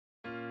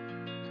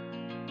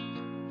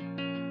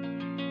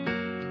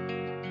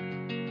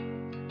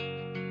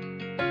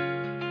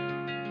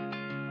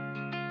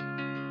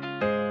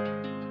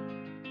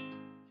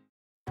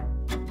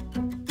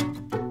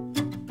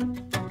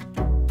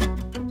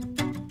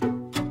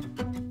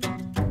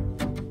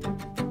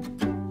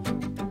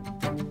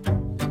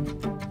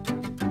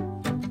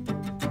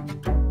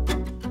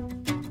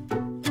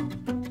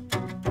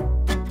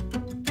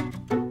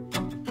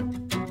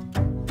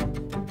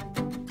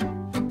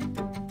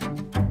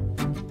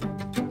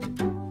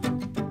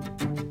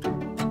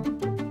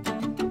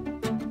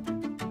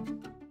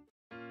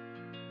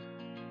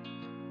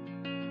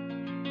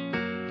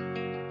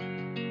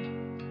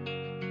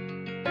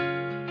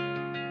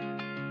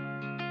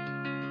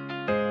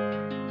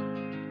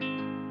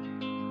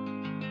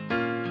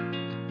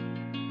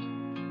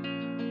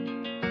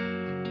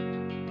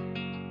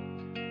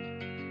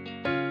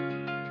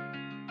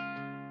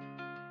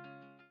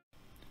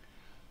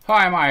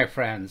Hi my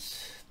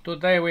friends,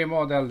 today we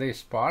model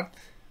this part.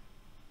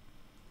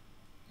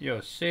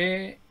 You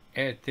see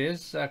it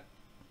is an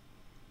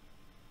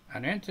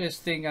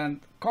interesting and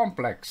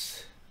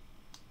complex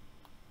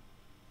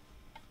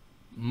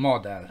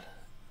model.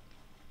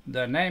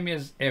 The name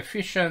is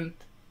Efficient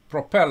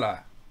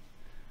Propeller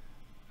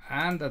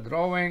and the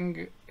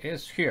drawing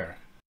is here.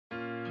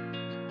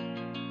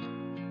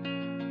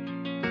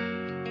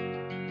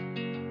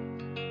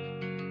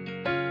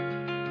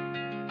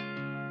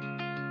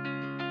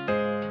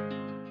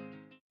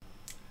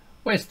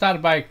 We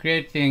start by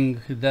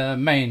creating the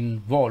main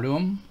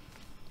volume,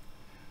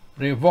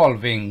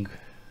 revolving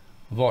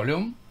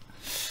volume,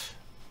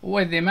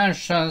 with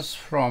dimensions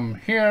from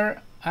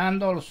here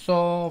and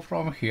also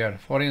from here.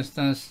 For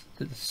instance,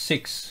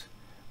 6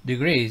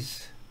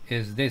 degrees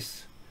is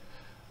this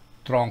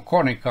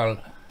tronconical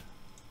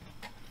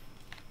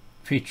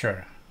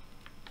feature.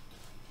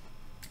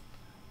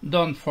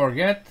 Don't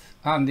forget,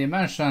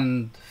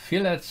 undimensioned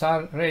fillets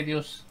are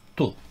radius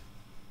 2.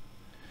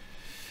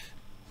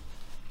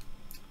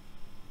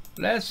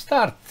 Let's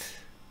start.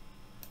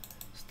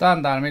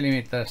 Standard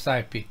millimeters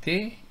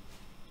IPT,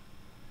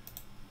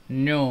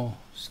 new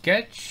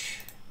sketch,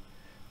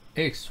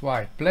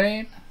 XY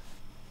plane.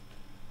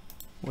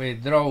 We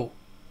draw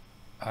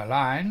a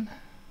line,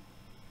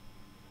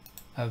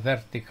 a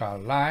vertical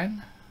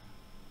line,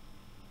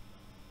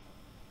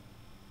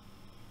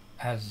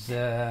 as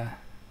an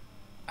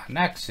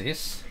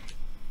axis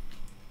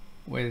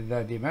with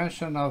a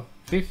dimension of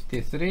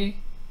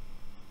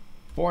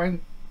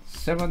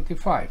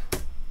 53.75.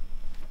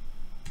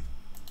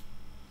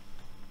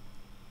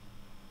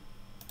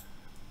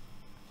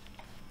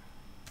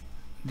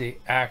 The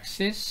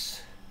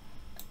axis,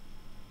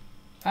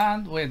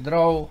 and we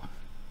draw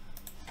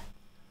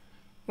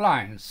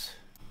lines.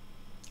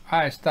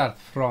 I start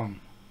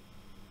from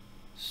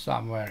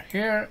somewhere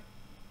here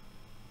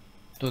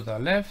to the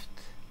left.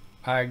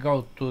 I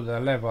go to the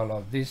level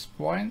of this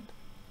point,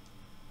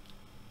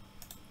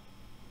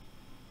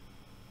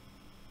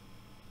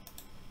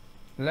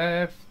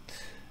 left,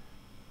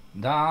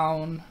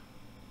 down,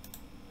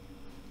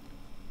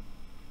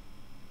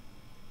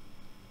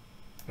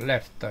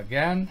 left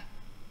again.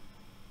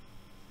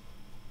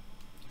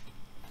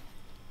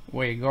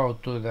 We go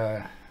to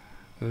the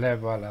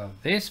level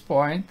of this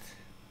point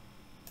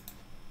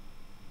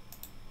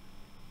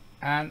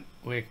and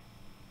we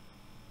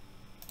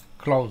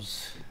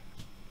close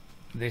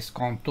this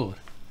contour.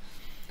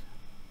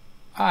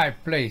 I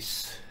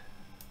place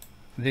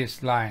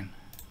this line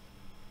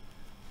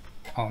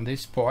on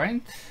this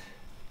point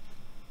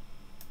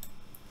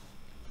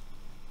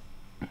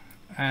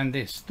and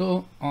these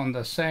two on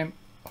the same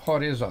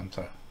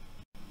horizontal.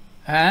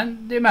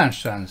 And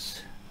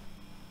dimensions.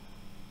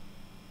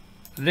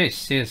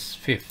 This is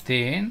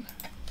 15,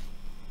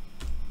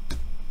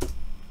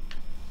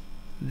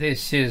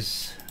 this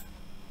is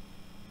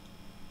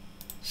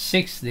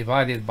 6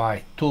 divided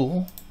by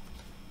 2,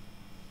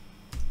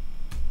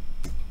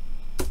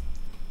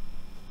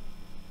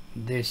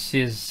 this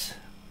is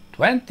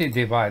 20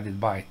 divided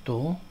by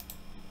 2,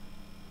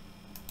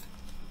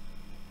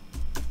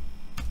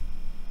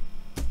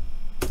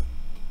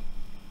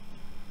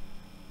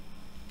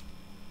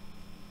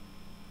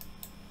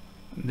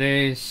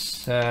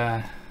 this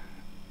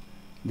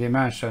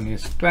dimension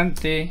is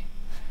 20,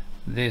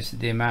 this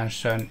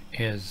dimension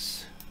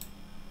is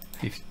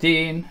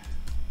 15,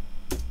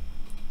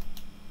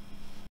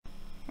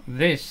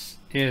 this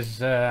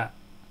is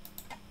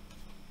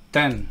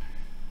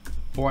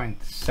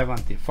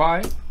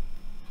 10.75,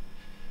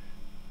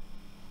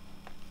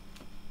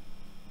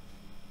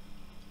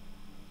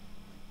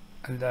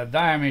 the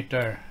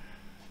diameter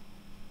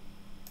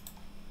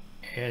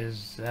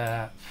is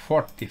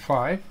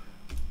 45.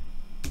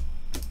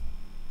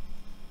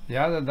 The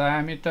other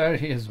diameter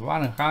is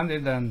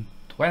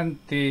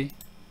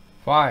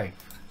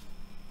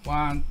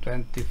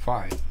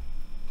 125.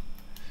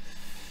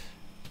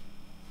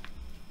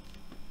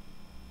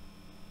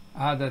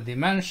 Other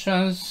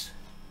dimensions,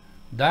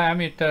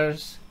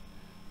 diameters,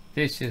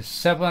 this is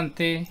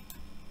 70.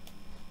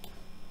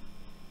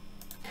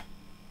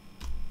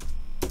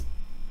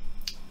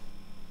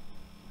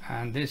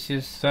 And this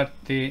is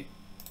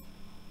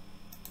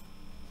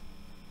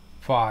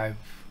 35.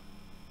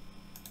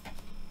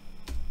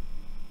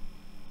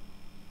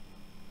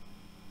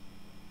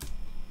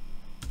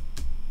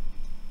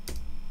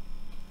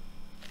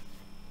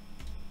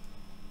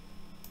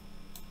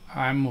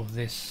 I move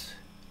this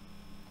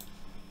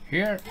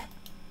here,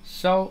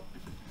 so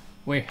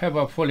we have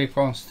a fully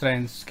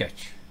constrained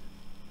sketch.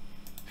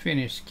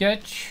 Finish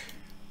sketch,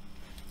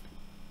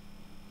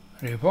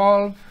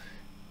 revolve.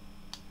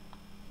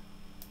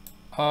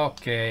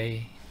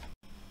 Okay.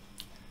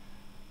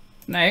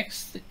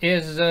 Next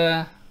is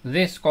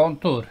this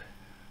contour.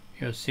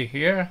 You see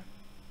here,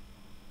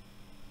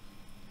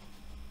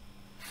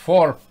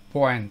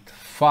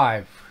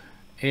 4.5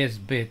 is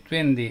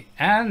between the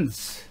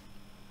ends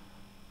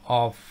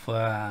of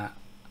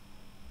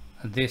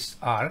this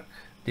arc.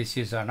 This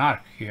is an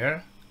arc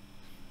here,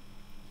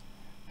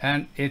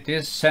 and it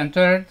is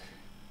centered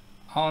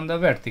on the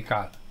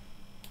vertical.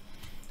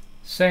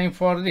 Same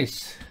for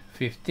this,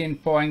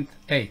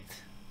 15.8,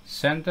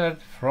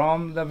 centered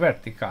from the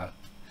vertical.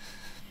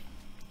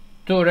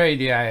 Two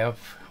radii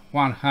of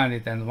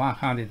 100 and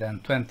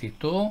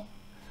 122,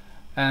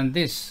 and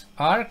this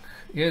arc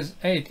is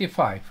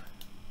 85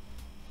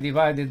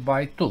 divided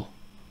by 2.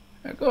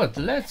 Good,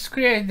 let's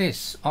create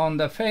this on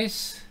the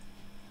face,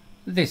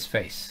 this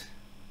face.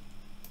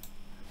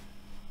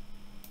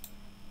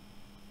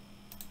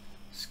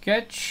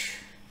 Sketch,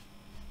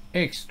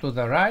 X to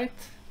the right.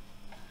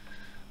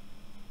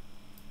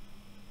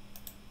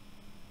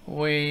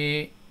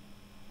 We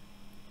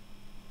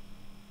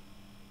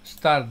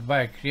start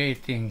by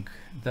creating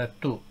the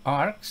two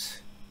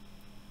arcs.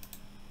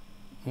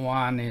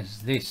 One is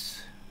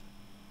this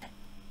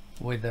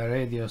with the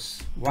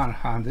radius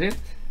 100,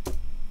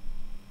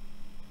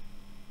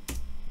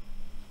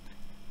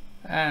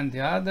 and the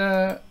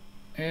other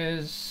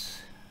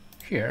is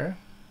here,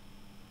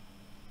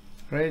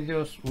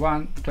 radius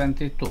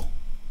 122.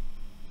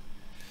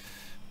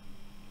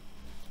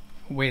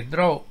 We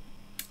draw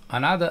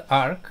another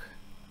arc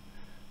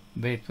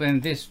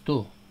between these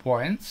 2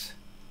 points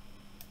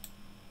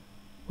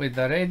with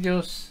the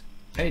radius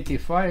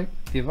 85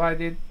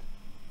 divided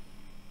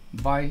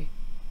by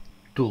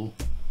 2.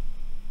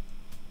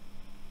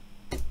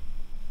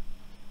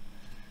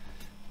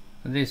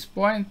 This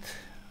point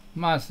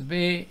must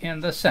be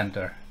in the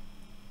center.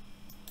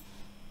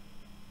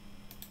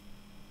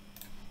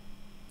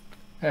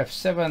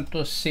 F7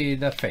 to see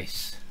the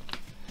face.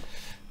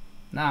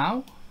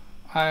 Now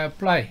I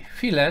apply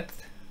fillet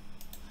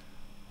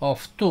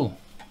of 2,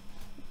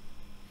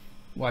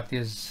 what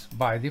is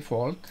by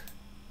default,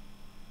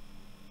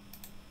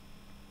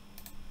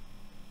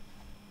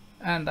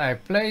 and I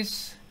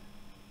place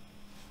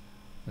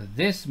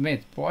this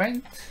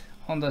midpoint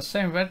on the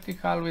same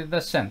vertical with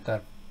the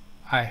center.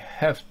 I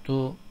have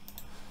to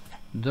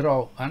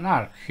draw an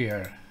arc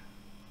here.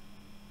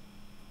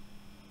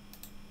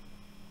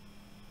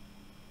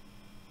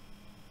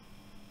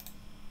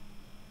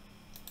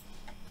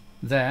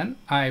 Then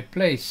I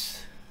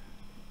place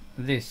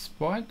this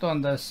point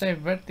on the same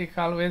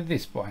vertical with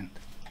this point.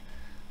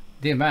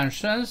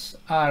 Dimensions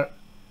are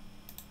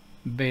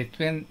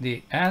between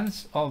the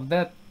ends of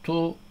that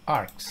 2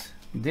 arcs.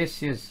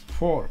 This is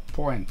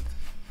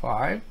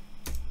 4.5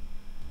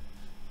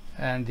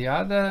 and the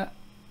other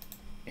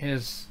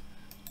is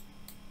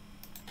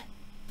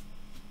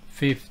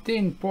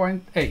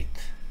 15.8.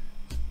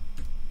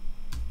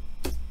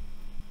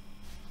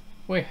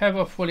 We have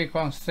a fully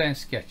constrained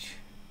sketch.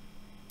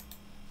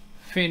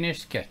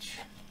 Finish sketch.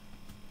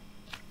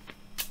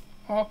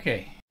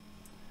 Okay,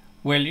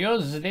 we'll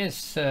use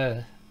this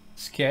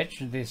sketch,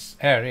 this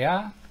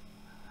area,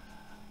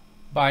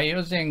 by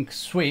using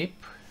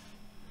sweep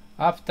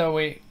after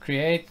we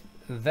create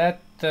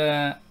that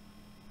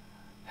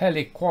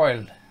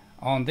helicoil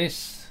on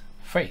this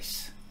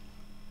face.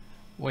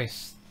 We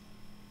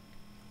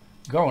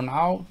go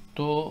now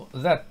to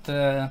that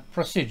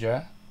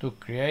procedure to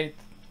create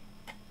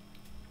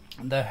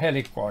the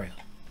helicoil.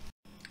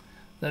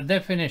 The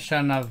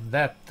definition of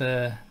that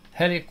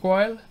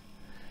helicoil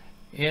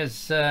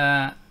is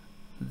that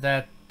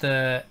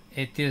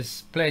it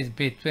is placed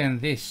between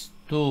these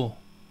 2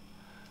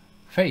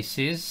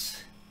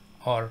 faces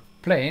or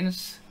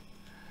planes,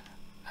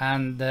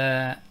 and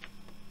the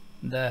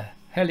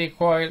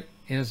helicoil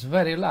is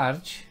very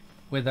large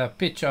with a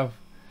pitch of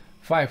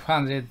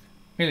 500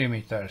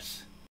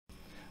 millimeters.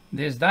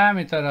 This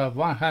diameter of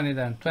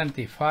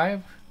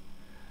 125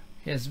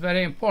 is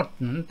very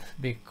important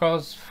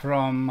because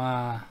from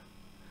a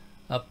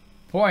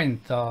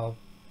point of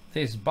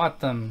this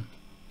bottom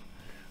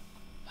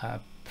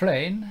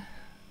plane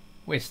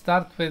we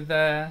start with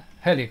the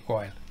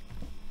helicoil.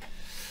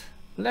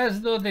 Let's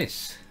do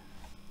this.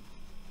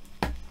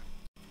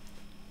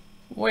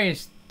 We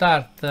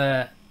start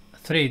the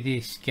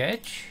 3D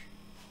sketch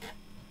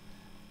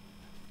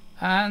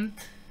and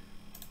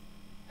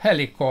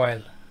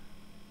helicoil.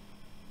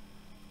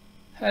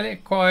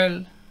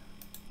 Helicoil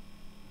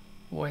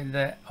with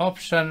the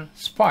option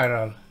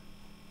spiral.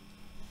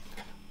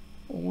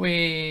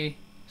 We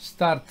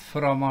start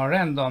from a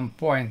random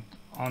point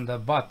on the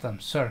bottom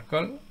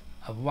circle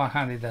of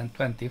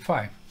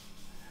 125.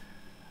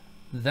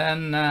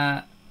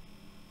 Then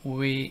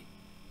we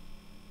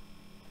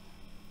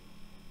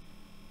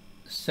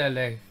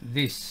select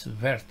this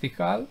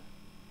vertical,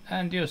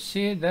 and you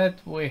see that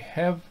we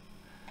have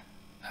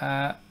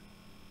a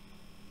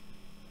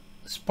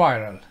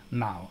spiral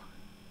now,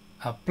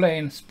 a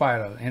plane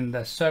spiral in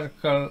the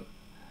circle,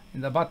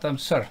 in the bottom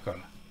circle.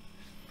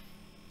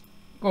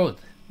 Good.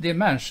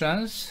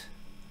 Dimensions: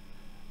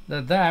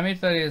 the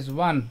diameter is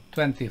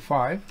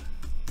 125,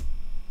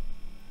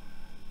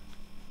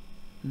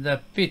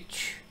 the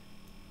pitch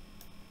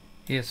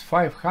is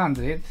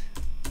 500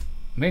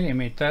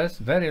 millimeters,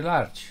 very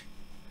large.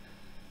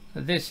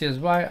 This is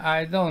why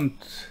I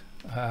don't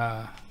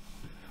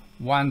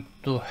want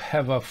to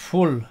have a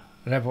full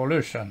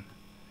revolution.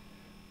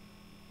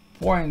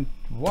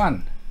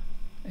 0.1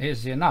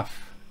 is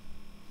enough.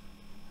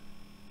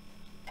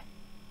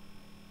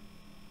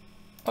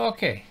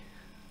 Okay,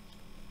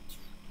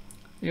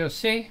 you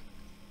see,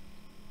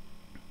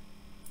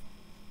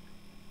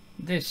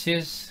 this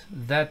is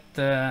that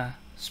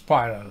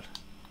spiral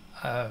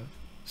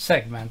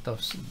segment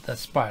of the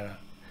spiral,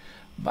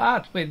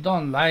 but we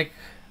don't like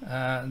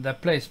the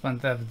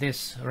placement of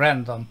this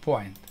random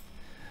point.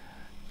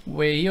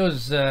 We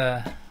use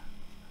the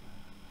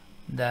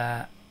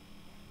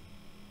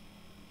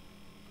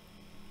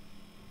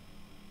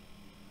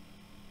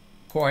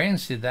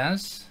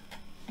coincidence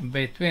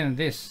between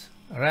this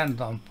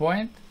random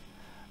point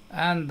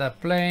and the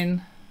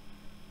plane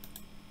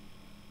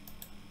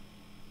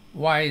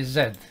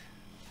YZ.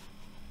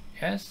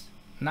 Yes,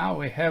 now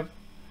we have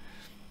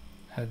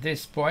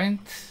this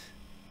point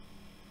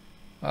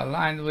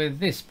aligned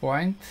with this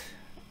point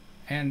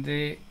in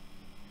the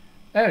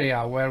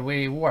area where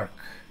we work.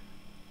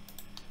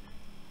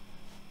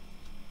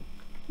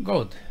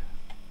 Good.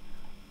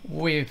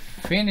 We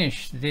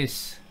finished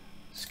this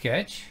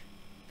sketch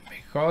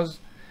because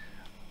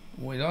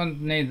we don't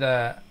need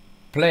a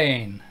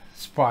plain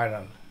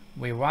spiral.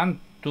 We want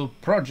to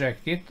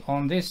project it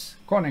on this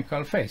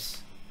conical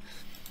face.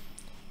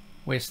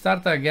 We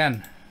start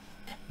again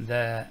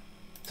the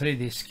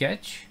 3D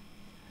sketch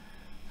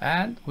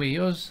and we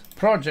use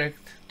project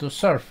to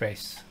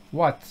surface.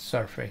 What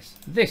surface?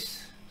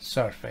 This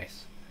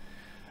surface.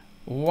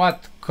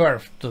 What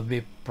curve to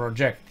be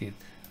projected?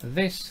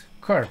 This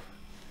curve.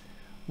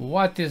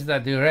 What is the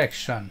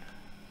direction?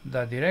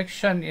 The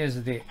direction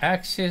is the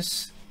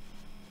axis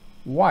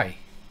Y.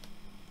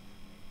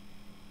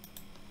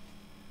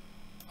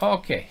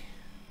 Okay.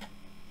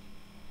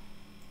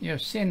 You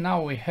see,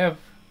 now we have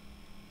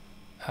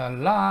a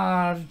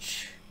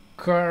large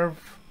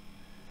curve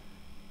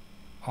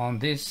on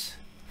this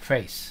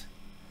face.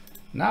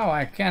 Now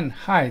I can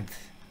hide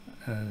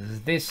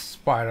this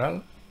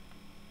spiral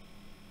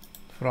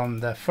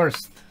from the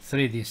first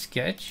 3D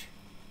sketch,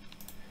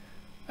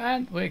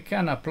 and we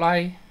can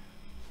apply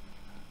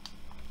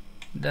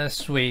the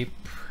sweep.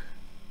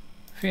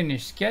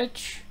 Finish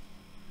sketch,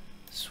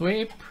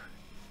 sweep.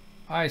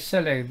 I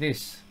select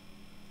this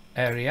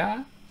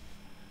area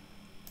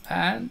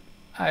and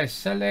I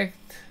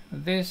select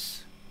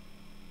this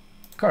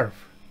curve.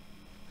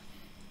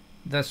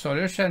 The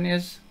solution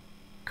is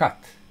cut.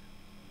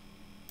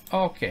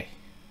 Okay,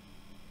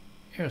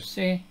 you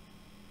see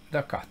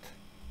the cut.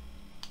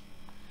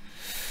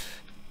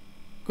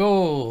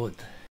 Good.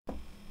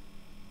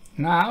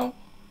 Now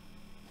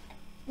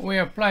we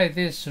apply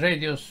this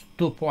radius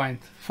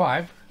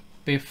 2.5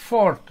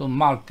 before to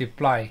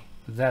multiply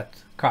that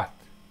cut.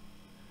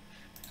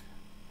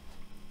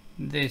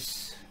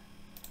 This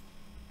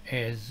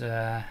is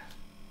a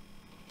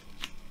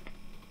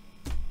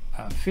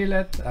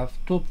fillet of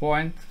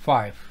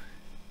 2.5.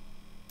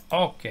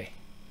 Okay,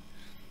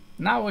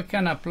 now we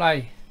can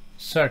apply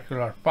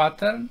circular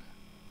pattern.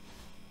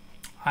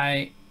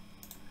 I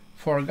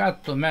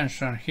forgot to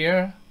mention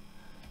here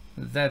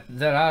that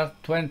there are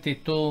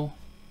 22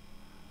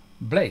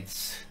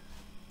 blades,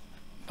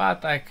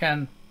 but I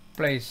can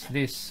place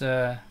this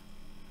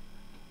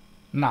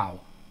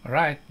now,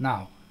 right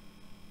now.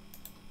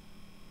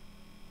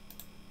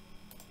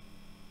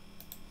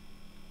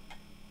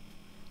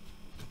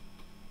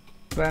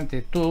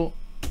 "22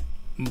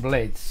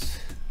 blades.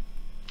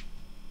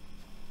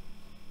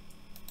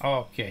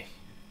 Okay,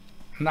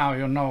 now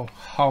you know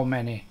how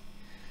many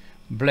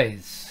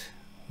blades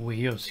we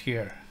use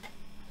here.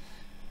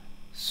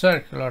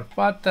 Circular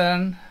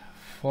pattern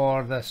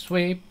for the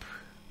sweep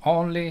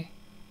only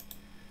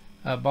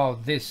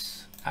about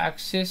this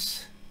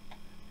axis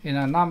in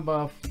a number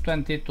of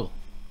 22.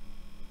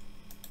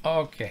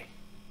 Okay,